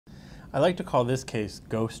I like to call this case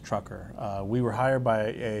Ghost Trucker. We were hired by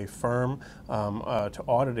a firm to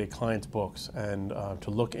audit a client's books and to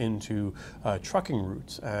look into trucking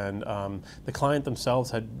routes. And the client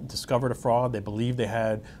themselves had discovered a fraud. They believed they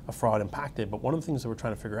had a fraud impacted, but one of the things they were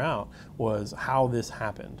trying to figure out was how this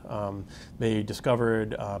happened. They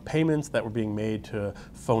discovered payments that were being made to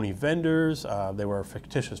phony vendors. There were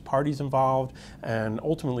fictitious parties involved, and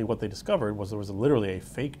ultimately what they discovered was there was literally a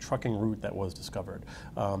fake trucking route that was discovered.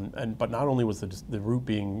 But not only was the route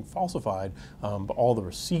being falsified, but all the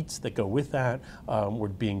receipts that go with that were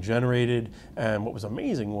being generated. And what was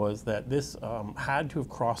amazing was that this had to have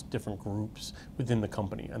crossed different groups within the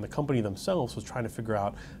company. And the company themselves was trying to figure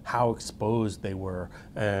out how exposed they were.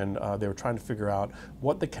 And they were trying to figure out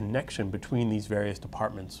what the connection between these various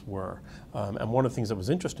departments were. And one of the things that was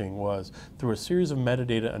interesting was through a series of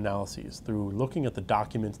metadata analyses, through looking at the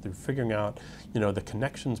documents, through figuring out the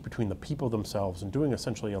connections between the people themselves and doing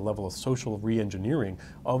essentially a level of social re-engineering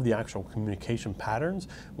of the actual communication patterns,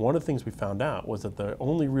 one of the things we found out was that the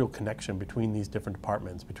only real connection between these different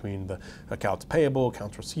departments, between the accounts payable,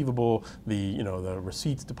 accounts receivable, the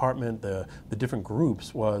receipts department, the different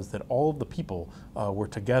groups, was that all of the people were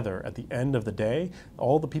together at the end of the day.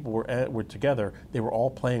 All the people were together. They were all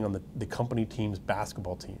playing on the company team's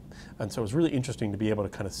basketball team. And so it was really interesting to be able to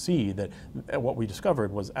kind of see that what we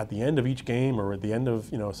discovered was at the end of each game or at the end of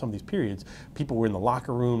some of these periods, people were in the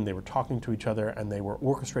locker room, they were talking to each other, and they were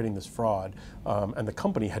orchestrating this fraud, and the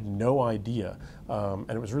company had no idea.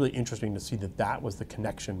 And it was really interesting to see that that was the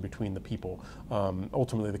connection between the people.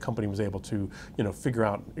 Ultimately, the company was able to figure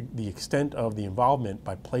out the extent of the involvement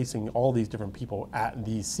by placing all these different people at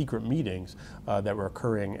these secret meetings that were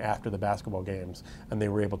occurring after the basketball games, and they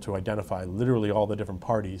were able to identify literally all the different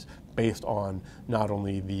parties based on not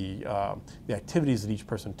only the activities that each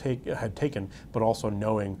person had taken, but also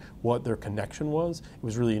knowing what their connection was. It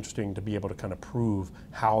was really interesting to be able to kind of prove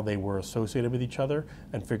how they were associated with each other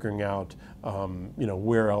and figuring out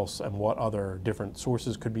where else and what other different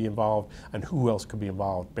sources could be involved and who else could be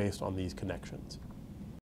involved based on these connections.